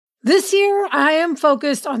This year, I am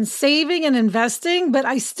focused on saving and investing, but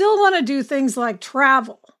I still want to do things like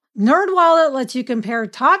travel. NerdWallet lets you compare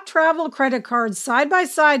top travel credit cards side by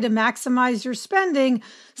side to maximize your spending,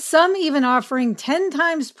 some even offering 10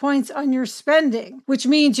 times points on your spending, which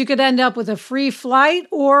means you could end up with a free flight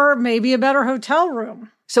or maybe a better hotel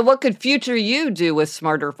room. So what could future you do with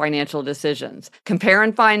smarter financial decisions? Compare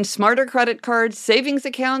and find smarter credit cards, savings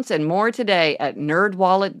accounts, and more today at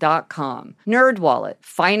nerdwallet.com. NerdWallet,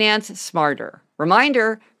 finance smarter.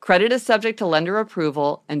 Reminder, credit is subject to lender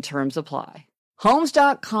approval and terms apply.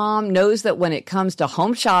 Homes.com knows that when it comes to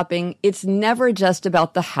home shopping, it's never just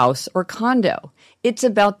about the house or condo. It's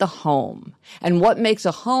about the home. And what makes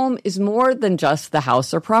a home is more than just the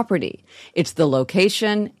house or property. It's the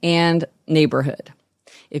location and neighborhood.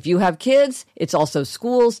 If you have kids, it's also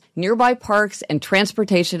schools, nearby parks, and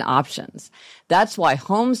transportation options. That's why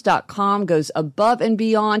Homes.com goes above and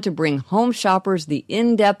beyond to bring home shoppers the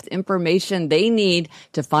in-depth information they need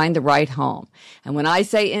to find the right home. And when I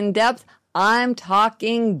say in-depth, I'm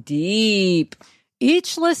talking deep.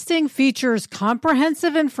 Each listing features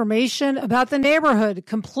comprehensive information about the neighborhood,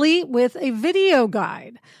 complete with a video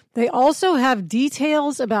guide. They also have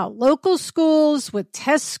details about local schools with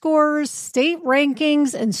test scores, state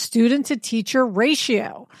rankings, and student-to-teacher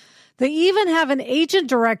ratio. They even have an agent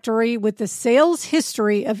directory with the sales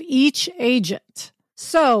history of each agent.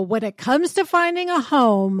 So when it comes to finding a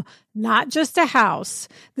home, not just a house,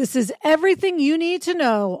 this is everything you need to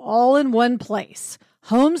know all in one place.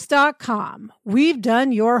 Homes.com. We've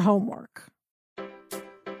done your homework.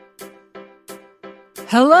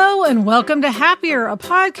 Hello and welcome to Happier, a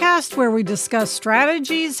podcast where we discuss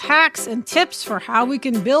strategies, hacks, and tips for how we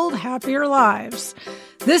can build happier lives.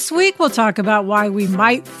 This week, we'll talk about why we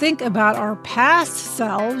might think about our past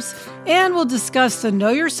selves, and we'll discuss the Know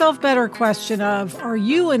Yourself Better question of, are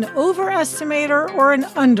you an overestimator or an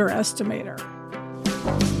underestimator?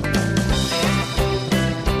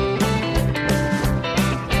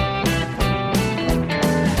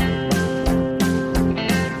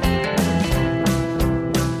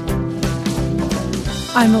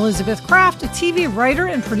 I'm Elizabeth Kraft, a TV writer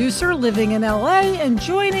and producer living in LA, and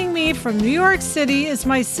joining me from New York City is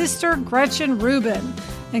my sister, Gretchen Rubin.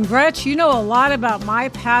 And Gretch, you know a lot about my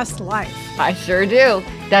past life. I sure do.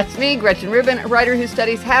 That's me, Gretchen Rubin, a writer who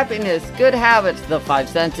studies happiness, good habits, the five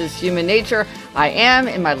senses, human nature. I am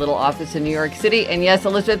in my little office in New York City. And yes,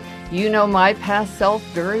 Elizabeth, you know my past self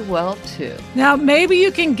very well, too. Now, maybe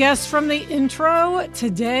you can guess from the intro,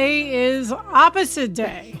 today is opposite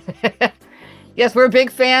day. Yes, we're a big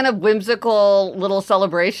fan of whimsical little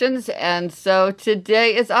celebrations, and so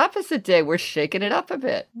today is opposite day. We're shaking it up a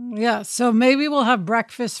bit. Yeah, so maybe we'll have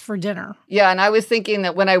breakfast for dinner. Yeah, and I was thinking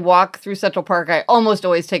that when I walk through Central Park, I almost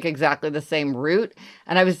always take exactly the same route,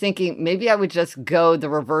 and I was thinking maybe I would just go the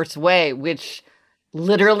reverse way, which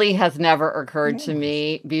literally has never occurred to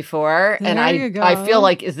me before. There you go. I feel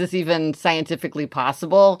like, is this even scientifically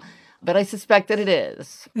possible? But I suspect that it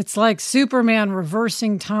is. It's like Superman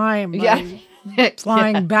reversing time. Yeah.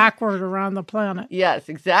 Flying backward around the planet. Yes,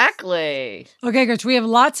 exactly. Okay, Gretch, we have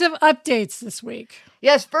lots of updates this week.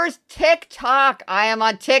 Yes, first, TikTok. I am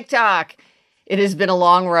on TikTok. It has been a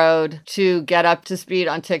long road to get up to speed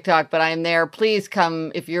on TikTok, but I am there. Please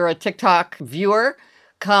come, if you're a TikTok viewer,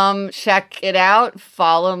 come check it out.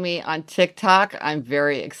 Follow me on TikTok. I'm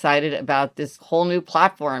very excited about this whole new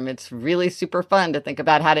platform. It's really super fun to think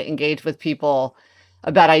about how to engage with people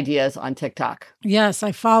about ideas on TikTok. Yes,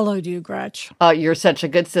 I followed you, Gretch. You're such a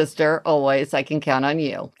good sister. Always. I can count on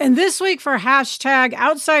you. And this week for hashtag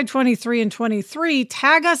outside 23 and 23,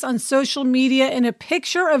 tag us on social media in a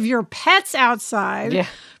picture of your pets outside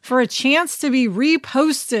for a chance to be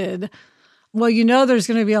reposted. Well, you know there's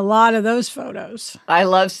going to be a lot of those photos. I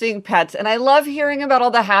love seeing pets, and I love hearing about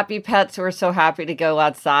all the happy pets who are so happy to go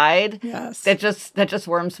outside. Yes. That just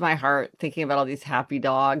warms my heart, thinking about all these happy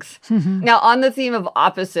dogs. Now, on the theme of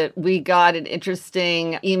opposite, we got an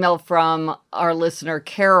interesting email from our listener,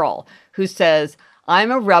 Carol, who says,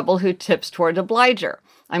 I'm a rebel who tips toward obliger.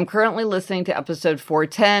 I'm currently listening to episode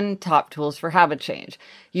 410, Top Tools for Habit Change.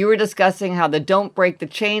 You were discussing how the don't break the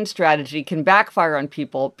chain strategy can backfire on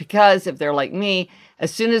people because if they're like me, as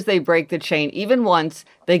soon as they break the chain even once,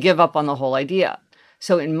 they give up on the whole idea.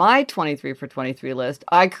 So in my 23 for 23 list,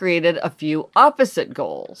 I created a few opposite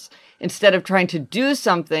goals. Instead of trying to do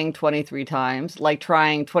something 23 times, like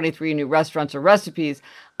trying 23 new restaurants or recipes,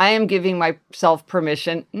 I am giving myself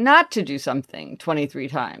permission not to do something 23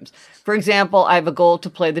 times. For example, I have a goal to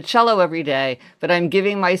play the cello every day, but I'm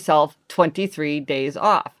giving myself 23 days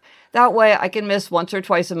off. That way I can miss once or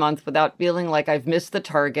twice a month without feeling like I've missed the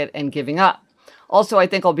target and giving up. Also, I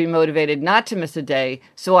think I'll be motivated not to miss a day,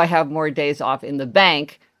 so I have more days off in the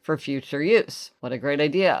bank for future use. What a great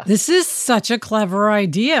idea. This is such a clever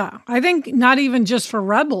idea. I think not even just for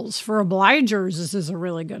rebels, for obligers, this is a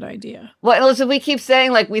really good idea. Well, listen, we keep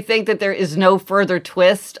saying like we think that there is no further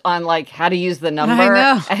twist on like how to use the number.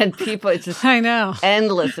 I know. And people, it's just I know.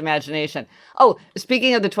 endless imagination. Oh,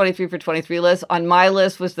 speaking of the 23 for 23 list, on my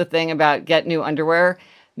list was the thing about get new underwear.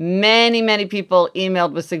 Many people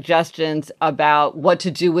emailed with suggestions about what to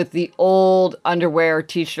do with the old underwear,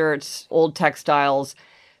 t-shirts, old textiles.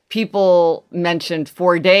 People mentioned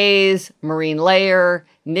 4 Days, Marine Layer,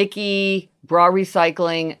 Nikki, bra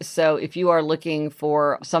recycling. So if you are looking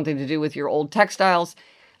for something to do with your old textiles,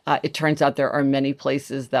 it turns out there are many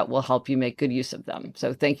places that will help you make good use of them.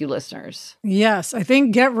 So thank you, listeners. Yes, I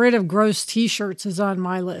think get rid of gross t-shirts is on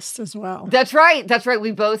my list as well. That's right. That's right.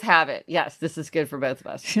 We both have it. Yes, this is good for both of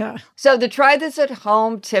us. Yeah. So the try this at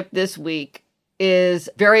home tip this week is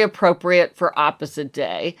very appropriate for opposite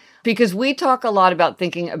day because we talk a lot about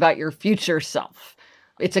thinking about your future self.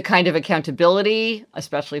 It's a kind of accountability,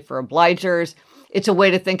 especially for obligers. It's a way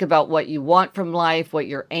to think about what you want from life, what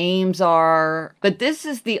your aims are. But this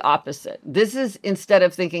is the opposite. This is instead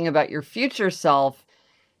of thinking about your future self,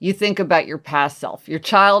 you think about your past self, your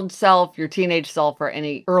child self, your teenage self, or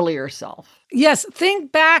any earlier self. Yes,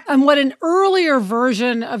 think back on what an earlier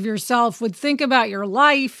version of yourself would think about your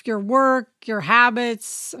life, your work, your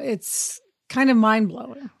habits. It's kind of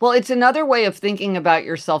mind-blowing. Well, it's another way of thinking about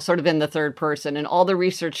yourself sort of in the third person. And all the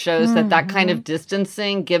research shows that kind of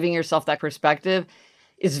distancing, giving yourself that perspective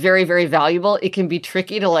is very, very valuable. It can be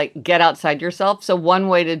tricky to like get outside yourself. So one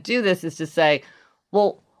way to do this is to say,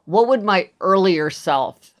 well, what would my earlier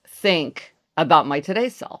self think about my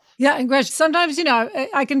today's self? Yeah, and Gretchen, sometimes,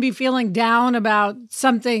 I can be feeling down about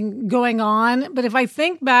something going on, but if I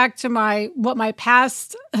think back to what my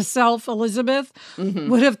past self, Elizabeth,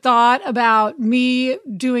 would have thought about me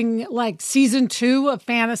doing like season 2 of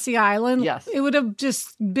Fantasy Island, yes, it would have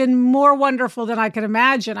just been more wonderful than I could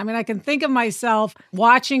imagine. I mean, I can think of myself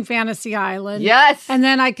watching Fantasy Island. Yes. And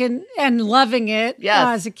then and loving it yes,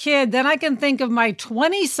 as a kid. Then I can think of my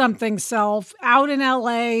 20-something self out in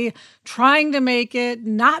LA, trying to make it,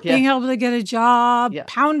 not being able to get a job,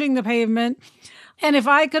 pounding the pavement. And if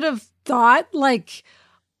I could have thought like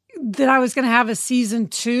that I was going to have a season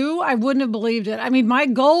 2, I wouldn't have believed it. I mean, my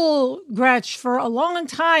goal, Gretch, for a long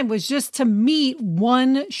time was just to meet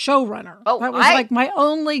one showrunner. Oh, that was like my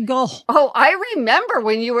only goal. Oh, I remember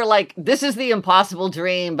when you were like, this is the impossible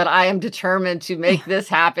dream, but I am determined to make this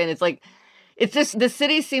happen. It's like, it's just, the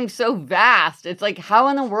city seems so vast. It's like, how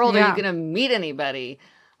in the world are you going to meet anybody?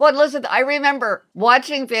 Well, listen, I remember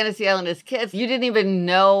watching Fantasy Island as kids. You didn't even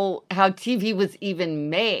know how TV was even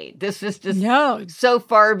made. This was just so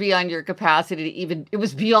far beyond your capacity to even, it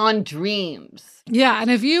was beyond dreams. Yeah, and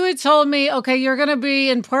if you had told me, okay, you're going to be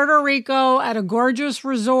in Puerto Rico at a gorgeous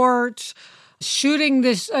resort shooting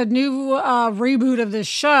a new reboot of this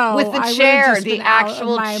show. With the chair, the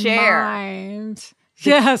actual chair. Mind.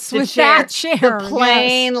 Yes, with chair, that chair. The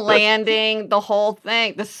plane landing, the whole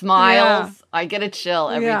thing, the smiles. Yeah. I get a chill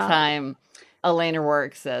every time Elena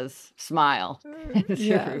Work says smile.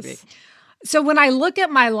 Yes. So when I look at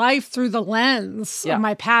my life through the lens of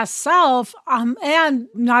my past self, and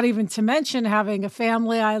not even to mention having a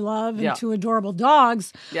family I love and 2 adorable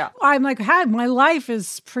dogs, I'm like, my life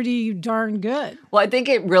is pretty darn good. Well, I think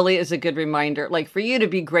it really is a good reminder, like for you to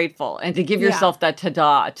be grateful and to give yourself that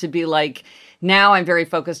ta-da, to be like, now I'm very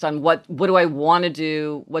focused on what do I want to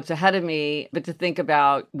do, what's ahead of me, but to think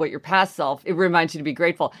about what your past self, it reminds you to be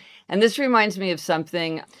grateful. And this reminds me of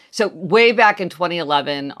something. So way back in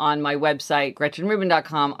 2011 on my website,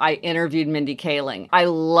 GretchenRubin.com, I interviewed Mindy Kaling. I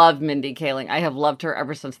love Mindy Kaling. I have loved her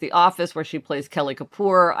ever since The Office, where she plays Kelly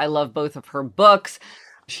Kapoor. I love both of her books.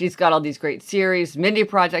 She's got all these great series. Mindy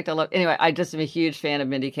Project, I love. Anyway, I just am a huge fan of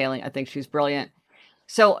Mindy Kaling. I think she's brilliant.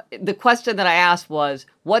 So the question that I asked was,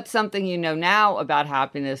 what's something you know now about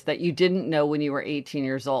happiness that you didn't know when you were 18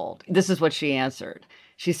 years old? This is what she answered.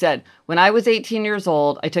 She said, when I was 18 years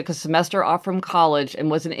old, I took a semester off from college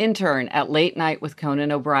and was an intern at Late Night with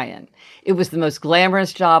Conan O'Brien. It was the most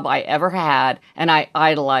glamorous job I ever had, and I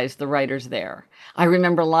idolized the writers there. I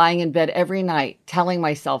remember lying in bed every night telling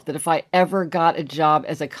myself that if I ever got a job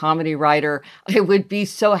as a comedy writer, I would be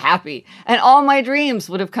so happy, and all my dreams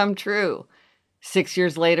would have come true. 6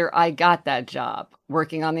 years later, I got that job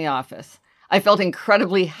working on The Office. I felt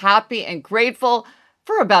incredibly happy and grateful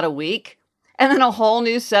for about a week, and then a whole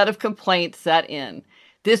new set of complaints set in.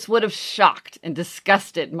 This would have shocked and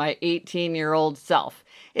disgusted my 18-year-old self.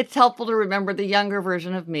 It's helpful to remember the younger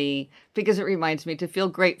version of me because it reminds me to feel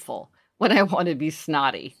grateful when I want to be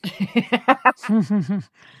snotty.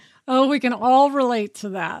 Oh, we can all relate to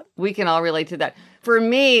that. We can all relate to that. For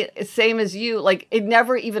me, same as you, like it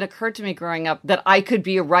never even occurred to me growing up that I could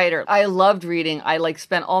be a writer. I loved reading. I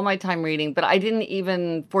spent all my time reading, but I didn't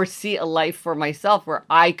even foresee a life for myself where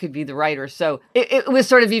I could be the writer. So it was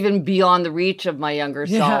sort of even beyond the reach of my younger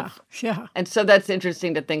self. Yeah. And so that's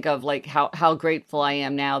interesting to think of, like how grateful I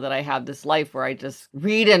am now that I have this life where I just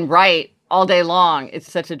read and write all day long. It's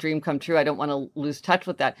such a dream come true. I don't want to lose touch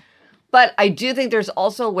with that. But I do think there's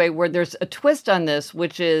also a way where there's a twist on this,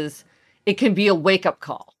 which is it can be a wake-up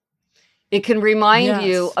call. It can remind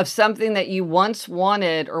you of something that you once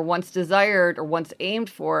wanted or once desired or once aimed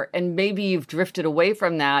for, and maybe you've drifted away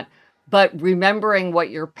from that. But remembering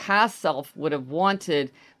what your past self would have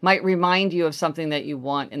wanted might remind you of something that you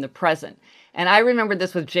want in the present. And I remember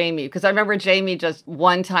this with Jamie, because I remember Jamie just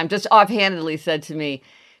one time, just offhandedly said to me,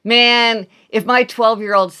 man, if my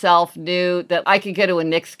 12-year-old self knew that I could go to a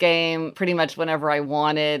Knicks game pretty much whenever I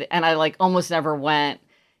wanted, and I almost never went,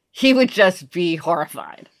 he would just be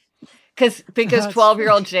horrified. Because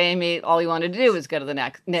 12-year-old Jamie, all he wanted to do was go to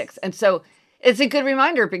the Knicks. And so it's a good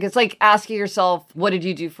reminder, because asking yourself, what did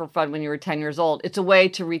you do for fun when you were 10 years old? It's a way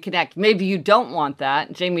to reconnect. Maybe you don't want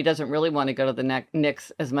that. Jamie doesn't really want to go to the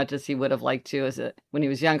Knicks as much as he would have liked to when he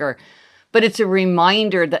was younger. But it's a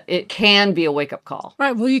reminder that it can be a wake-up call.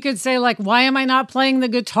 Right. Well, you could say, why am I not playing the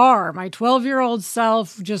guitar? My 12-year-old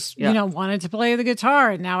self just, wanted to play the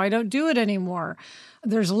guitar, and now I don't do it anymore.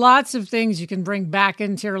 There's lots of things you can bring back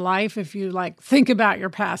into your life if you think about your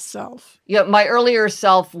past self. Yeah, my earlier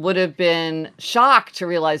self would have been shocked to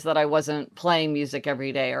realize that I wasn't playing music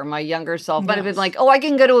every day. Or my younger self might have been like, oh, I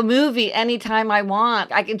can go to a movie anytime I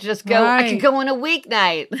want. I can just go. Right. I can go on a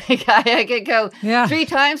weeknight. I could go 3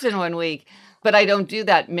 times in 1 week. But I don't do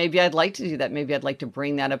that. Maybe I'd like to do that. Maybe I'd like to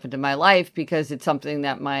bring that up into my life, because it's something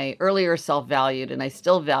that my earlier self valued, and I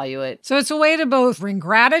still value it. So it's a way to both bring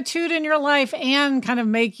gratitude in your life and kind of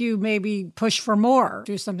make you maybe push for more,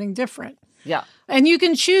 do something different. Yeah. And you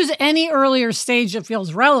can choose any earlier stage that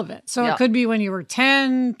feels relevant. So it could be when you were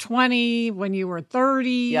 10, 20, when you were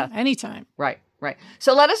 30, anytime. Right.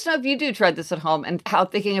 So let us know if you do try this at home and how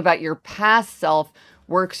thinking about your past self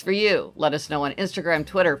works for you. Let us know on Instagram,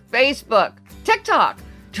 Twitter, Facebook, TikTok.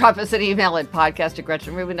 Drop us an email at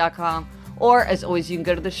podcast@GretchenRubin.com. Or, as always, you can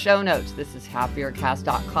go to the show notes. This is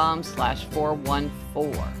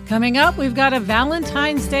happiercast.com/414. Coming up, we've got a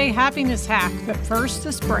Valentine's Day happiness hack. But first,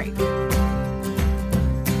 this break.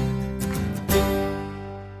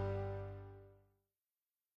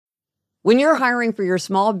 When you're hiring for your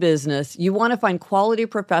small business, you want to find quality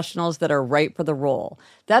professionals that are right for the role.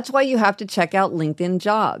 That's why you have to check out LinkedIn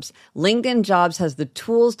Jobs. LinkedIn Jobs has the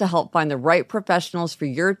tools to help find the right professionals for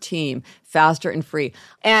your team faster and free.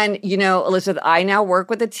 And, Elizabeth, I now work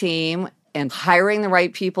with a team, and hiring the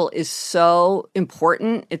right people is so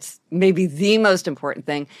important. It's maybe the most important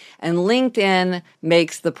thing. And LinkedIn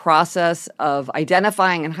makes the process of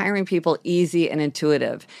identifying and hiring people easy and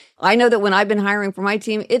intuitive. I know that when I've been hiring for my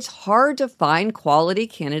team, it's hard to find quality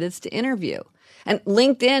candidates to interview. And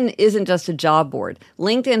LinkedIn isn't just a job board.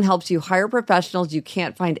 LinkedIn helps you hire professionals you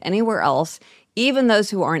can't find anywhere else, even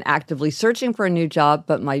those who aren't actively searching for a new job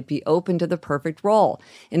but might be open to the perfect role.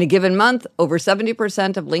 In a given month, over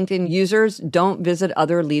 70% of LinkedIn users don't visit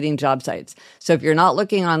other leading job sites. So if you're not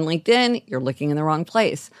looking on LinkedIn, you're looking in the wrong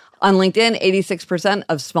place. On LinkedIn, 86%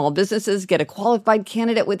 of small businesses get a qualified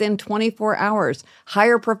candidate within 24 hours.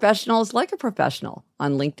 Hire professionals like a professional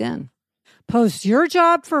on LinkedIn. Post your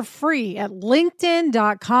job for free at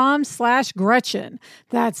linkedin.com/Gretchen.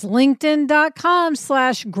 That's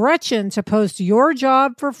linkedin.com/Gretchen to post your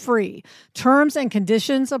job for free. Terms and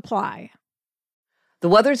conditions apply. The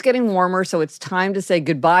weather's getting warmer, so it's time to say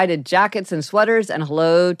goodbye to jackets and sweaters and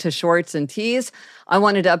hello to shorts and tees. I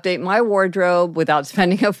wanted to update my wardrobe without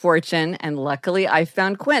spending a fortune, and luckily I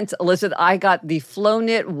found Quince. Elizabeth, I got the Flow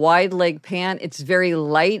Knit wide leg pant. It's very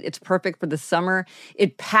light. It's perfect for the summer.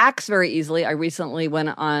 It packs very easily. I recently went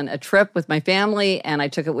on a trip with my family, and I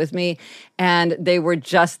took it with me, and they were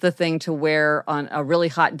just the thing to wear on a really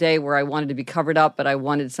hot day where I wanted to be covered up, but I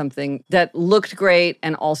wanted something that looked great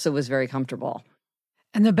and also was very comfortable.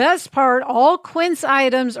 And the best part, all Quince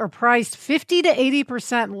items are priced 50 to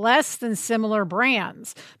 80% less than similar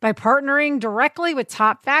brands. By partnering directly with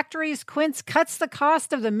top factories, Quince cuts the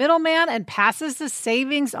cost of the middleman and passes the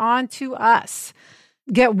savings on to us.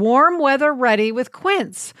 Get warm weather ready with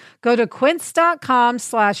Quince. Go to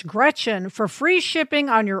quince.com/Gretchen for free shipping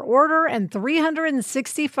on your order and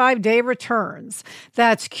 365-day returns.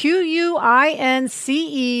 That's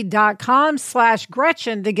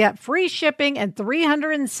QUINCE.com/Gretchen to get free shipping and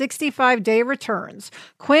 365-day returns.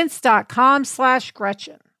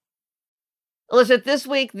 Quince.com/Gretchen. Elizabeth, this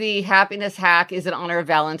week, the happiness hack is in honor of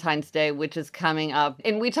Valentine's Day, which is coming up.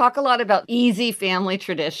 And we talk a lot about easy family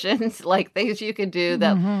traditions, like things you can do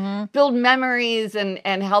that build memories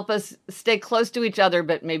and help us stay close to each other,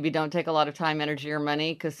 but maybe don't take a lot of time, energy, or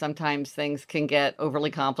money, because sometimes things can get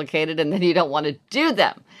overly complicated and then you don't want to do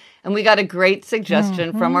them. And we got a great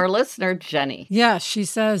suggestion from our listener, Jenny. Yes, she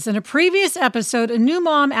says, in a previous episode, a new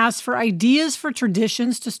mom asked for ideas for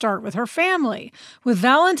traditions to start with her family. With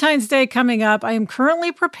Valentine's Day coming up, I am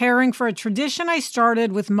currently preparing for a tradition I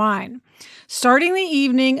started with mine. Starting the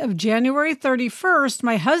evening of January 31st,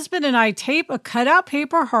 my husband and I tape a cutout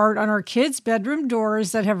paper heart on our kids' bedroom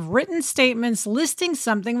doors that have written statements listing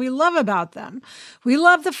something we love about them. We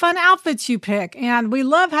love the fun outfits you pick, and we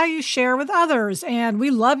love how you share with others, and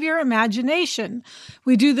we love your imagination.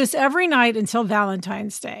 We do this every night until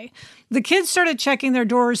Valentine's Day. The kids started checking their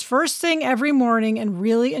doors first thing every morning and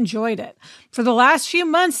really enjoyed it. For the last few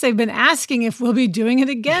months, they've been asking if we'll be doing it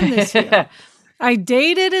again this year. I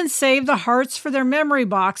dated and saved the hearts for their memory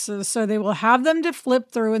boxes so they will have them to flip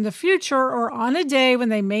through in the future or on a day when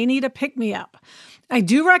they may need a pick-me-up. I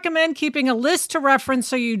do recommend keeping a list to reference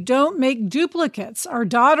so you don't make duplicates. Our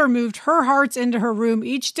daughter moved her hearts into her room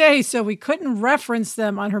each day so we couldn't reference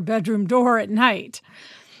them on her bedroom door at night.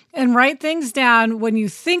 And write things down when you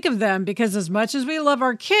think of them, because as much as we love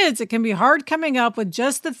our kids, it can be hard coming up with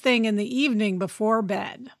just the thing in the evening before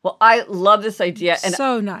bed. Well, I love this idea. And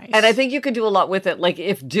so nice. And I think you could do a lot with it. Like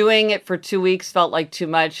if doing it for 2 weeks felt like too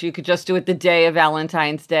much, you could just do it the day of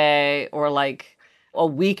Valentine's Day or like a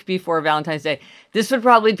week before Valentine's Day. This would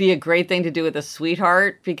probably be a great thing to do with a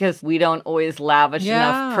sweetheart because we don't always lavish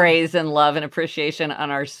enough praise and love and appreciation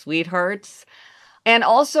on our sweethearts. And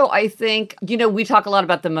also, I think, we talk a lot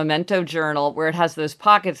about the memento journal where it has those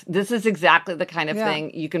pockets. This is exactly the kind of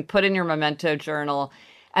thing you can put in your memento journal.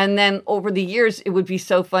 And then over the years, it would be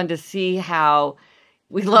so fun to see how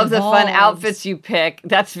we love the fun outfits you pick.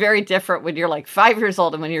 That's very different when you're like 5 years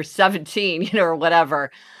old and when you're 17, or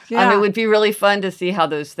whatever. It would be really fun to see how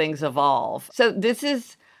those things evolve. So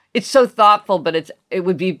it's so thoughtful, but it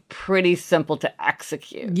would be pretty simple to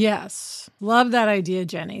execute. Yes. Love that idea,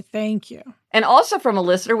 Jenny. Thank you. And also from a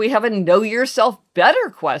listener, we have a Know Yourself Better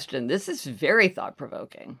question. This is very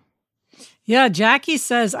thought-provoking. Yeah, Jackie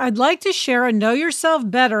says, I'd like to share a Know Yourself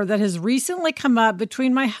Better that has recently come up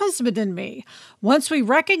between my husband and me. Once we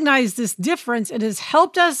recognize this difference, it has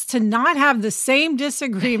helped us to not have the same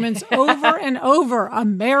disagreements over and over. A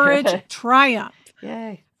marriage triumph.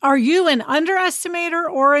 Yay. Are you an underestimator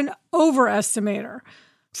or an overestimator?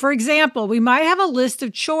 For example, we might have a list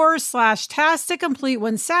of chores/tasks to complete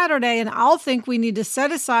one Saturday, and I'll think we need to set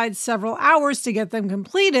aside several hours to get them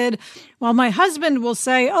completed, while my husband will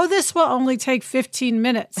say, oh, this will only take 15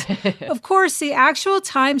 minutes. Of course, the actual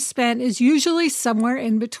time spent is usually somewhere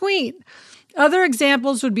in between. Other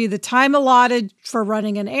examples would be the time allotted for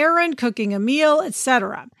running an errand, cooking a meal,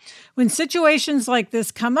 etc. When situations like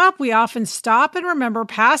this come up, we often stop and remember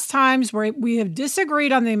past times where we have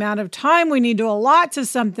disagreed on the amount of time we need to allot to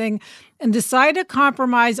something and decide to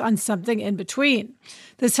compromise on something in between.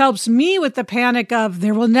 This helps me with the panic of,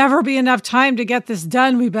 there will never be enough time to get this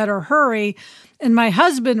done, we better hurry, and my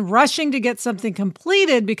husband rushing to get something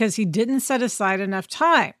completed because he didn't set aside enough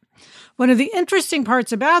time. One of the interesting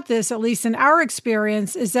parts about this, at least in our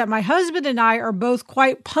experience, is that my husband and I are both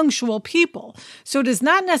quite punctual people. So it is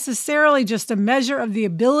not necessarily just a measure of the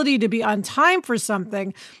ability to be on time for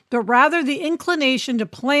something, but rather the inclination to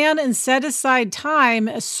plan and set aside time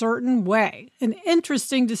a certain way. An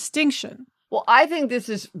interesting distinction. Well, I think this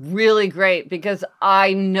is really great because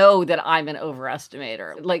I know that I'm an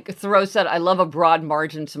overestimator. Like Thoreau said, I love a broad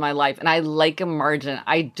margin to my life, and I like a margin.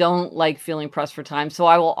 I don't like feeling pressed for time. So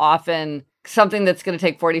I will often, something that's going to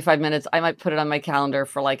take 45 minutes, I might put it on my calendar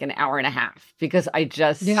for like an hour and a half because I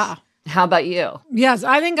just... Yeah. How about you? Yes,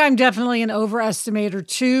 I think I'm definitely an overestimator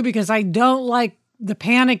too because I don't like the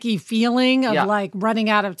panicky feeling of like running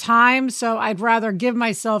out of time. So I'd rather give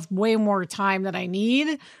myself way more time than I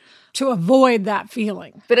need to avoid that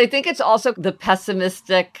feeling. But I think it's also the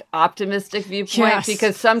pessimistic, optimistic viewpoint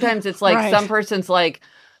because sometimes it's like some person's like,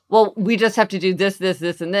 well, we just have to do this, this,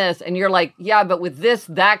 this, and this. And you're like, yeah, but with this,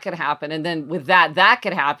 that could happen. And then with that, that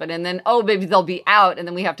could happen. And then, oh, maybe they'll be out. And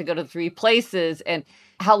then we have to go to 3 places. And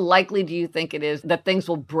how likely do you think it is that things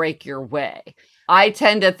will break your way? I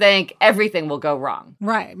tend to think everything will go wrong.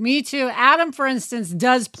 Right. Me too. Adam, for instance,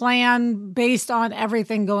 does plan based on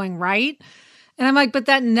everything going right. And I'm like, but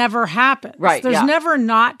that never happens. Right. There's never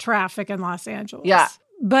not traffic in Los Angeles. Yeah.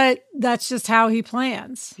 But that's just how he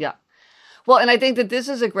plans. Yeah. Well, and I think that this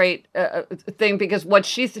is a great thing because what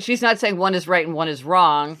she's not saying one is right and one is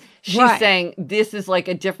wrong. She's saying this is like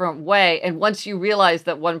a different way. And once you realize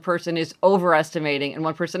that one person is overestimating and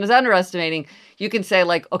one person is underestimating, you can say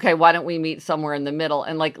like, okay, why don't we meet somewhere in the middle?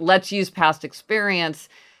 And like, let's use past experience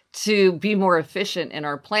to be more efficient in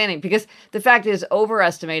our planning. Because the fact is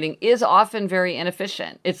overestimating is often very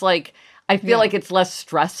inefficient. It's like, I feel like it's less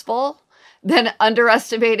stressful than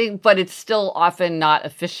underestimating, but it's still often not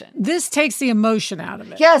efficient. This takes the emotion out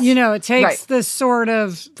of it. Yes. It takes this sort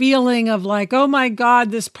of feeling of like, oh my God,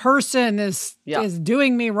 this person is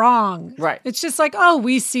doing me wrong. Right. It's just like, oh,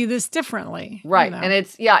 we see this differently. Right. And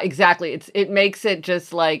it's, exactly. It makes it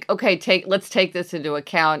just like, okay, let's take this into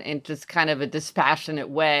account in just kind of a dispassionate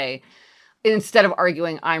way instead of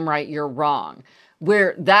arguing, I'm right, you're wrong.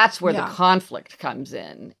 That's where the conflict comes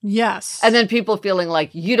in. Yes. And then people feeling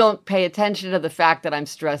like you don't pay attention to the fact that I'm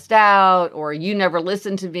stressed out, or you never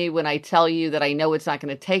listen to me when I tell you that I know it's not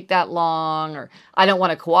going to take that long, or I don't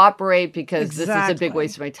want to cooperate because this is a big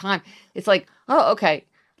waste of my time. It's like, oh, okay,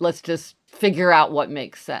 let's just figure out what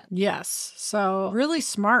makes sense. Yes. So really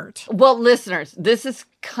smart. Well, listeners, this is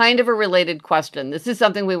kind of a related question. This is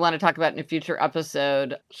something we want to talk about in a future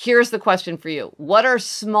episode. Here's the question for you. What are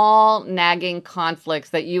small nagging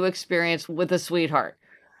conflicts that you experience with a sweetheart?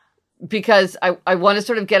 Because I want to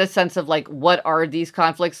sort of get a sense of like, what are these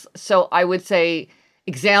conflicts? So I would say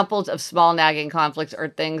examples of small nagging conflicts are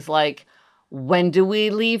things like, when do we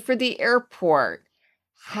leave for the airport?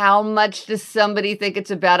 How much does somebody think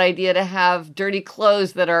it's a bad idea to have dirty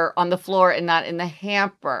clothes that are on the floor and not in the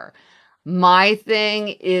hamper? My thing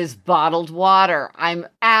is bottled water. I'm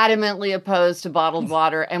adamantly opposed to bottled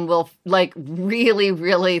water and will like really,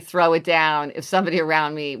 really throw it down if somebody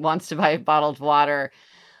around me wants to buy bottled water.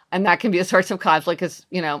 And that can be a source of conflict because,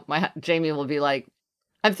 Jamie will be like,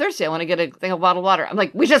 I'm thirsty. I want to get a thing of bottled water. I'm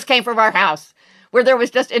like, we just came from our house where there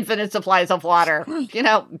was just infinite supplies of water,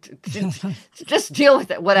 just deal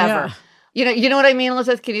with it, whatever. Yeah. You know what I mean,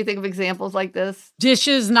 Elizabeth? Can you think of examples like this?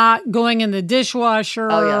 Dishes not going in the dishwasher.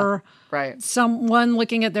 Oh, yeah. Right. Someone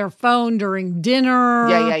looking at their phone during dinner.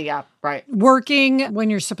 Yeah. Right. Working when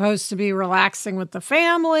you're supposed to be relaxing with the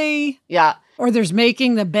family. Yeah. Or there's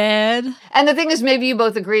making the bed. And the thing is, maybe you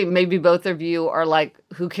both agree. Maybe both of you are like,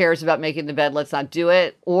 who cares about making the bed? Let's not do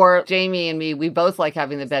it. Or Jamie and me, we both like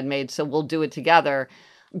having the bed made, so we'll do it together.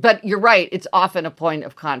 But you're right. It's often a point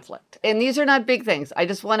of conflict. And these are not big things. I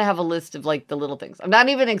just want to have a list of like the little things. I'm not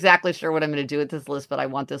even exactly sure what I'm going to do with this list, but I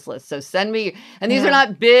want this list. So send me. And these are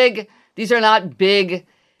not big. These are not big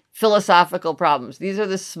philosophical problems. These are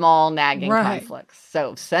the small nagging conflicts.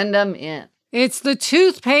 So send them in. It's the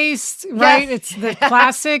toothpaste, right? Yes. It's the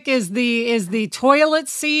classic is the toilet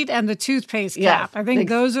seat and the toothpaste cap. I think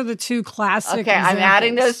those are the two classic examples. I'm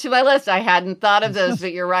adding those to my list. I hadn't thought of those,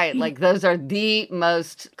 but you're right. Like those are the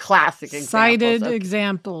most classic examples. Cited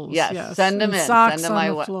examples. Yes. Send them in. Socks send them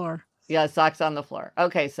on the floor. Yeah, socks on the floor.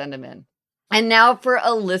 Okay, send them in. And now for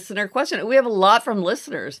a listener question. We have a lot from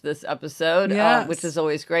listeners this episode, which is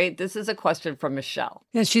always great. This is a question from Michelle.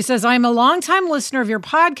 Yes, she says, I'm a longtime listener of your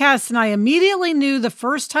podcast, and I immediately knew the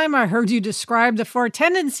first time I heard you describe the 4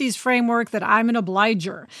 tendencies framework that I'm an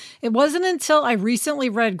obliger. It wasn't until I recently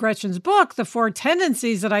read Gretchen's book, The 4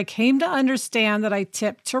 Tendencies, that I came to understand that I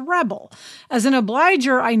tip to rebel. As an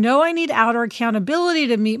obliger, I know I need outer accountability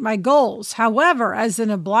to meet my goals. However, as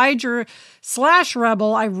an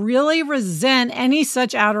obliger/rebel, I really resent any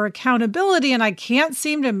such outer accountability, and I can't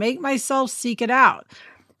seem to make myself seek it out.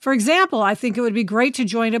 For example, I think it would be great to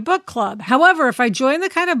join a book club. However, if I join the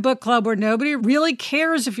kind of book club where nobody really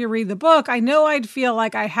cares if you read the book, I know I'd feel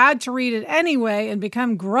like I had to read it anyway and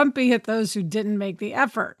become grumpy at those who didn't make the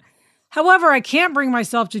effort. However, I can't bring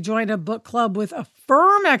myself to join a book club with a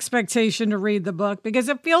firm expectation to read the book because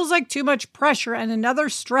it feels like too much pressure and another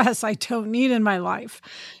stress I don't need in my life.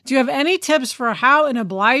 Do you have any tips for how an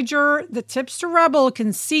obliger that tips to rebel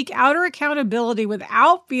can seek outer accountability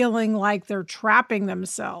without feeling like they're trapping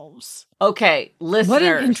themselves? Okay, listeners. What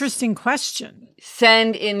an interesting question.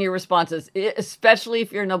 Send in your responses, especially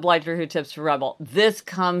if you're an obliger who tips to rebel. This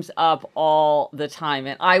comes up all the time,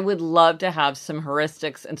 and I would love to have some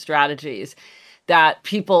heuristics and strategies that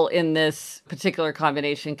people in this particular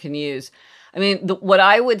combination can use. I mean, what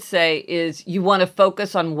I would say is you want to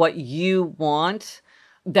focus on what you want.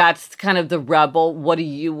 That's kind of the rebel. What do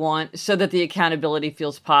you want? So that the accountability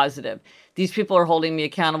feels positive. These people are holding me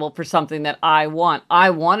accountable for something that I want.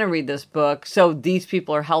 I want to read this book, so these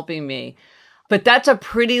people are helping me. But that's a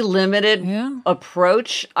pretty limited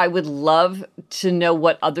approach. I would love to know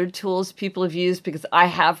what other tools people have used, because I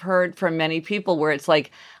have heard from many people where it's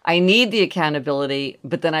like, I need the accountability,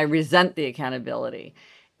 but then I resent the accountability.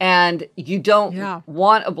 And you don't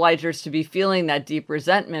want obligers to be feeling that deep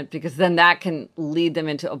resentment, because then that can lead them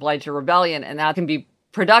into obliger rebellion. And that can be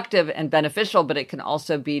productive and beneficial, but it can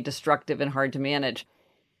also be destructive and hard to manage.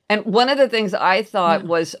 And one of the things I thought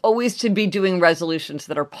was always to be doing resolutions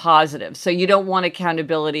that are positive. So you don't want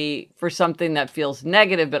accountability for something that feels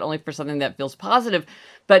negative, but only for something that feels positive.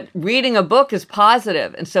 But reading a book is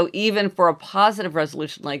positive. And so even for a positive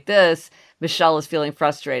resolution like this, Michelle is feeling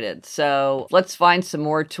frustrated. So let's find some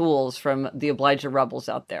more tools from the obliger rebels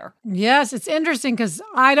out there. Yes, it's interesting because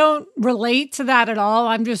I don't relate to that at all.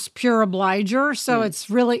 I'm just pure obliger. So it's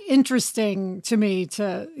really interesting to me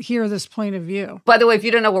to hear this point of view. By the way, if you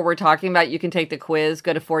don't know what we're talking about, you can take the quiz.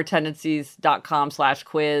 Go to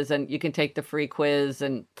 4tendencies.com/quiz and you can take the free quiz.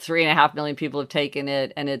 And 3.5 million people have taken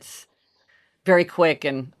it. And it's very quick,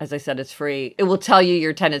 and as I said, it's free. It will tell you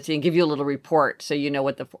your tendency and give you a little report so you know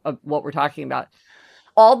what we're talking about.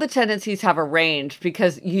 All the tendencies have a range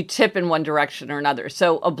because you tip in one direction or another.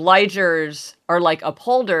 So obligers are like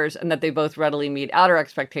upholders in that they both readily meet outer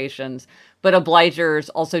expectations, but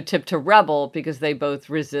obligers also tip to rebel because they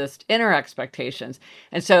both resist inner expectations.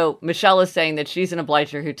 And so Michelle is saying that she's an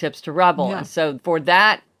obliger who tips to rebel. Yeah. And so for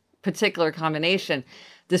that particular combination,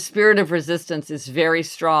 the spirit of resistance is very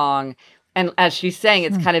strong. And as she's saying,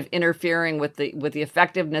 it's kind of interfering with the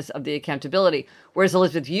effectiveness of the accountability. Whereas,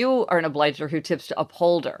 Elizabeth, you are an obliger who tips to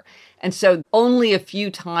upholder. And so only a few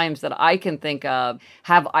times that I can think of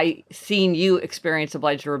have I seen you experience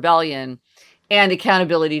obliger rebellion. And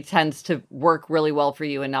accountability tends to work really well for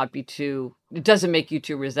you and not be it doesn't make you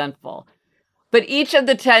too resentful. But each of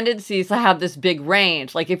the tendencies have this big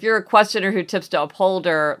range. Like if you're a questioner who tips to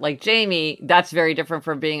upholder, like Jamie, that's very different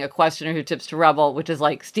from being a questioner who tips to rebel, which is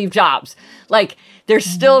like Steve Jobs. Like they're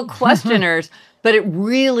still questioners, but it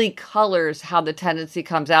really colors how the tendency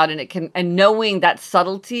comes out. And knowing that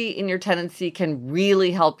subtlety in your tendency can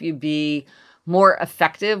really help you be more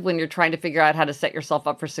effective when you're trying to figure out how to set yourself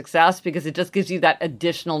up for success, because it just gives you that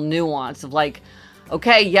additional nuance of like,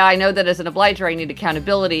 okay, yeah, I know that as an obliger, I need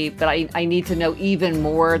accountability, but I need to know even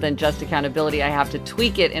more than just accountability. I have to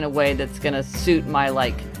tweak it in a way that's going to suit my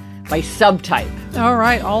subtype. All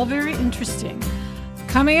right, all very interesting.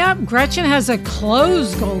 Coming up, Gretchen has a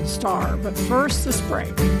closed gold star, but first, this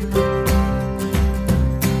break.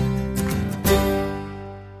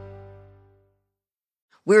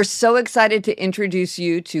 We're so excited to introduce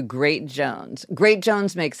you to Great Jones. Great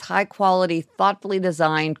Jones makes high-quality, thoughtfully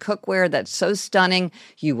designed cookware that's so stunning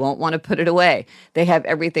you won't want to put it away. They have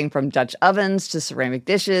everything from Dutch ovens to ceramic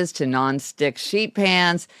dishes to non-stick sheet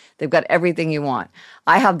pans. They've got everything you want.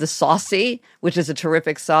 I have the Saucy, which is a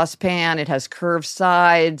terrific saucepan. It has curved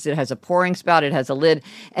sides. It has a pouring spout. It has a lid.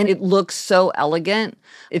 And it looks so elegant.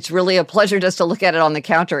 It's really a pleasure just to look at it on the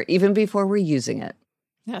counter, even before we're using it.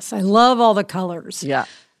 Yes, I love all the colors. Yeah.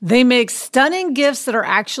 They make stunning gifts that are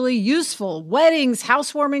actually useful. Weddings,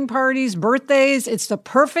 housewarming parties, birthdays. It's the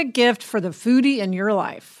perfect gift for the foodie in your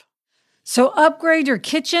life. So upgrade your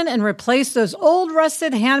kitchen and replace those old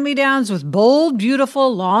rusted hand-me-downs with bold,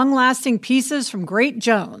 beautiful, long-lasting pieces from Great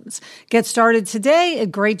Jones. Get started today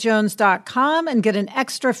at greatjones.com and get an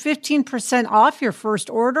extra 15% off your first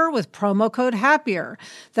order with promo code HAPPIER.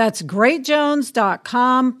 That's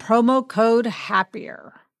greatjones.com, promo code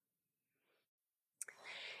HAPPIER.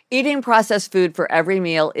 Eating processed food for every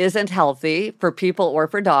meal isn't healthy for people or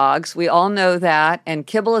for dogs. We all know that. And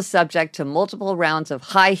kibble is subject to multiple rounds of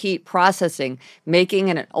high heat processing, making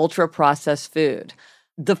it an ultra processed food.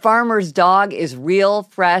 The Farmer's Dog is real,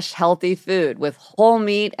 fresh, healthy food with whole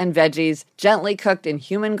meat and veggies gently cooked in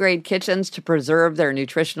human-grade kitchens to preserve their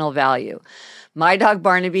nutritional value. My dog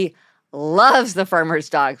Barnaby loves the Farmer's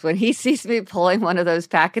Dog. When he sees me pulling one of those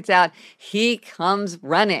packets out, he comes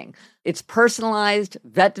running. It's personalized,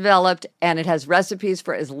 vet-developed, and it has recipes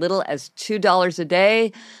for as little as $2 a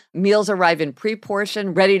day. Meals arrive in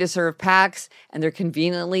pre-portioned, ready-to-serve packs, and they're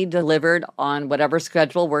conveniently delivered on whatever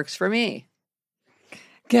schedule works for me.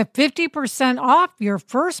 Get 50% off your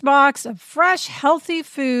first box of fresh, healthy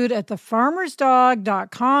food at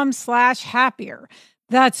thefarmersdog.com/happier.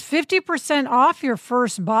 That's 50% off your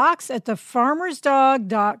first box at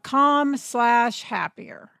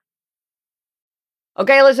thefarmersdog.com/happier.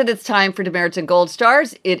 Okay, listen, it's time for Demerits and Gold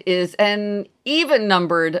Stars. It is an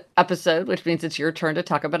even-numbered episode, which means it's your turn to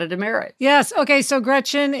talk about a demerit. Yes. Okay, so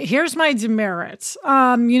Gretchen, here's my demerits.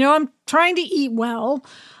 I'm trying to eat well,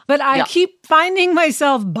 but I keep finding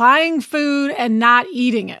myself buying food and not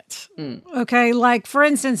eating it. Okay, like for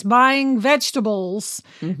instance, buying vegetables.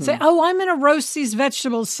 Say, oh, I'm going to roast these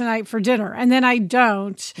vegetables tonight for dinner. And then I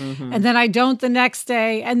don't. And then I don't the next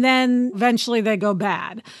day. And then eventually they go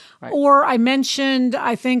bad. Right. Or I mentioned,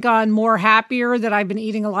 I think on More Happier, that I've been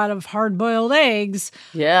eating a lot of hard-boiled eggs.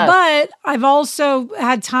 Yeah. But I've also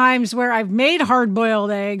had times where I've made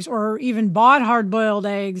hard-boiled eggs or even bought hard-boiled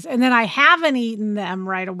eggs, and then I haven't eaten them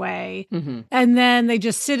right away. And then they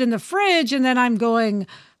just sit in the fridge, and then I'm going,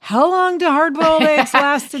 how long do hard-boiled eggs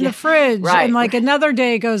last in the fridge? Right. And like another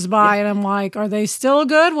day goes by and I'm like, are they still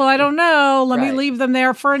good? Well, I don't know. Let me leave them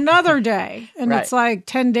there for another day. And it's like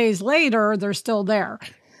 10 days later, they're still there.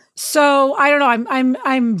 So I don't know.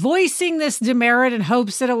 I'm voicing this demerit in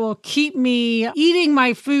hopes that it will keep me eating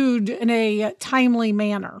my food in a timely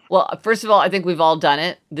manner. Well, first of all, I think we've all done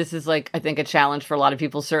it. This is I think a challenge for a lot of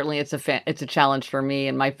people. Certainly it's a challenge for me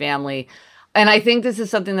and my family. And I think this is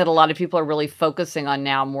something that a lot of people are really focusing on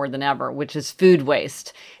now more than ever, which is food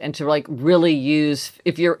waste. And to really use,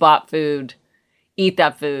 if you're bought food, eat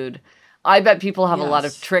that food. I bet people have a lot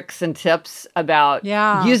of tricks and tips about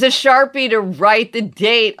use a Sharpie to write the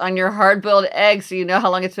date on your hard-boiled egg so you know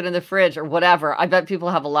how long it's been in the fridge or whatever. I bet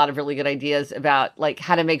people have a lot of really good ideas about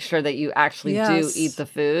how to make sure that you actually do eat the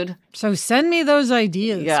food. So send me those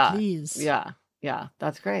ideas, please. Yeah,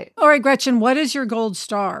 that's great. All right, Gretchen, what is your gold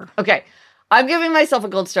star? Okay. I'm giving myself a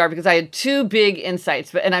gold star because I had two big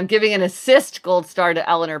insights, and I'm giving an assist gold star to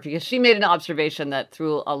Eleanor because she made an observation that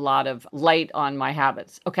threw a lot of light on my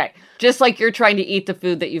habits. Okay, just like you're trying to eat the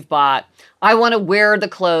food that you've bought, I want to wear the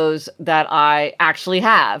clothes that I actually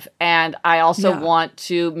have. And I also want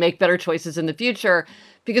to make better choices in the future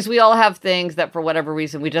because we all have things that for whatever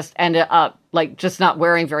reason we just end up just not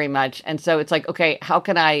wearing very much. And so it's okay, how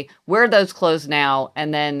can I wear those clothes now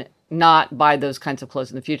and then not buy those kinds of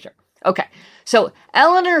clothes in the future? Okay, so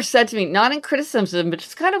Eleanor said to me, not in criticism, but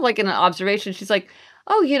just kind of in an observation, she's like,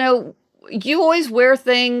 oh, you always wear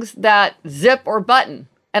things that zip or button.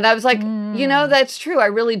 And I was like, that's true. I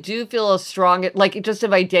really do feel a strong, just in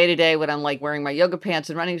my day-to-day when I'm wearing my yoga pants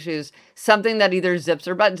and running shoes, something that either zips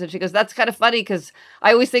or buttons. And she goes, that's kind of funny because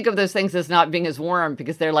I always think of those things as not being as warm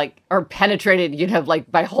because they're are penetrated,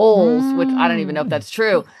 by holes, which I don't even know if that's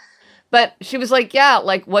true. But she was like,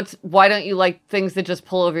 why don't you like things that just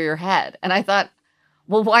pull over your head? And I thought,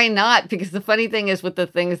 well, why not? Because the funny thing is with the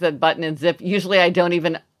things that button and zip, usually I don't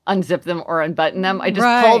even unzip them or unbutton them. I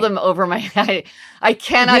just pull them over my head. I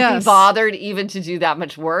cannot be bothered even to do that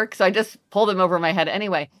much work. So I just pull them over my head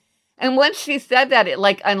anyway. And once she said that, it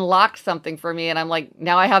unlocked something for me. And I'm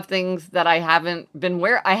now I have things that I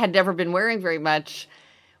had never been wearing very much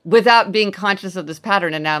without being conscious of this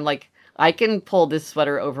pattern. And now I'm I can pull this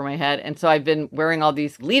sweater over my head. And so I've been wearing all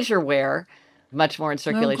these leisure wear, much more in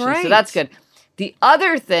circulation. So that's good. The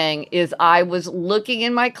other thing is I was looking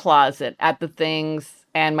in my closet at the things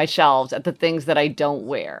and my shelves at the things that I don't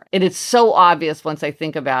wear. It is so obvious once I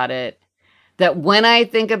think about it that when I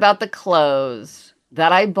think about the clothes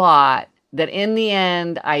that I bought that in the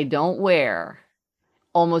end I don't wear,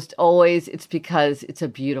 almost always it's because it's a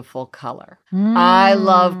beautiful color. I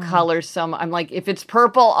love colors so much. I'm if it's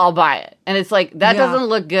purple, I'll buy it. And it's that doesn't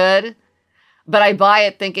look good, but I buy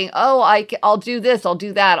it thinking, oh, I'll do this, I'll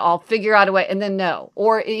do that, I'll figure out a way. And then no.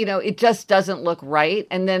 Or, it just doesn't look right.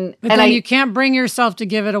 And then... But then you can't bring yourself to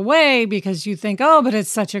give it away because you think, oh, but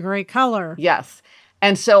it's such a great color. Yes.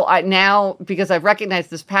 And so now, because I've recognized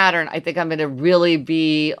this pattern, I think I'm going to really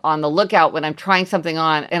be on the lookout when I'm trying something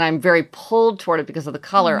on and I'm very pulled toward it because of the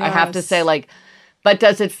color. Yes. I have to say but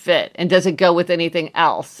does it fit? And does it go with anything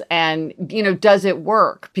else? And, does it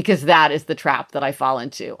work? Because that is the trap that I fall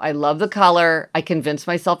into. I love the color. I convince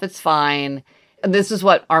myself it's fine. And this is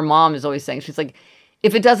what our mom is always saying. She's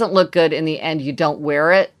if it doesn't look good in the end, you don't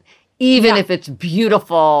wear it. Even if it's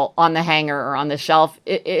beautiful on the hanger or on the shelf,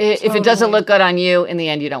 if it doesn't look good on you, in the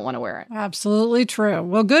end, you don't want to wear it. Absolutely true.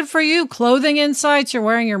 Well, good for you. Clothing insights. You're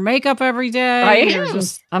wearing your makeup every day. I am.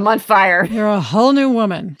 I'm on fire. You're a whole new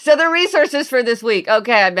woman. So the resources for this week.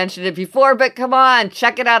 Okay, I mentioned it before, but come on.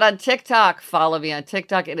 Check it out on TikTok. Follow me on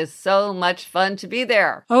TikTok. It is so much fun to be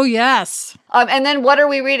there. Oh, yes. And then what are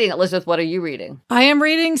we reading? Elizabeth, what are you reading? I am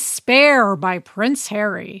reading Spare by Prince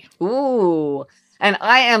Harry. Ooh. And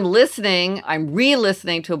I'm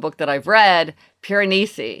re-listening to a book that I've read,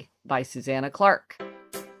 Piranesi by Susanna Clark.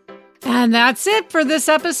 And that's it for this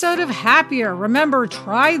episode of Happier. Remember,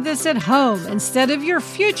 try this at home. Instead of your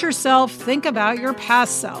future self, think about your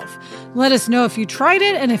past self. Let us know if you tried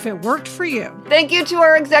it and if it worked for you. Thank you to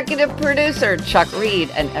our executive producer, Chuck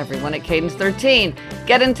Reed, and everyone at Cadence 13.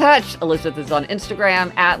 Get in touch. Elizabeth is on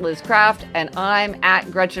Instagram at Liz Craft, and I'm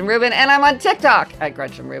at Gretchen Rubin, and I'm on TikTok at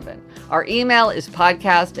Gretchen Rubin. Our email is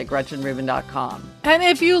podcast@GretchenRubin.com. And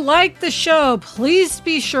if you like the show, please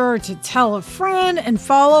be sure to tell a friend and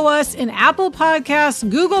follow us in Apple Podcasts,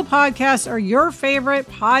 Google Podcasts, or your favorite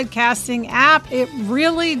podcasting app. It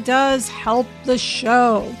really does help the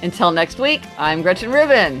show. Until next week, I'm Gretchen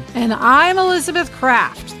Rubin. And I'm Elizabeth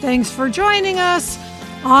Craft. Thanks for joining us.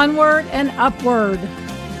 Onward and upward.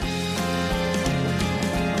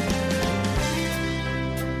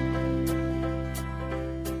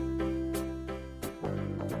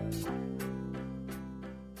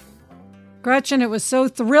 Gretchen, it was so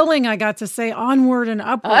thrilling I got to say onward and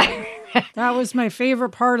upward. That was my favorite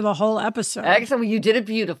part of the whole episode. Excellent. You did it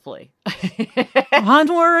beautifully.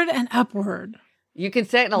 Onward and upward. You can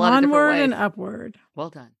say it in a lot of different ways. Onward and upward. Well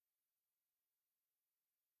done.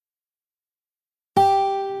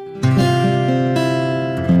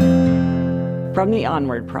 From the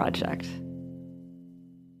Onward Project.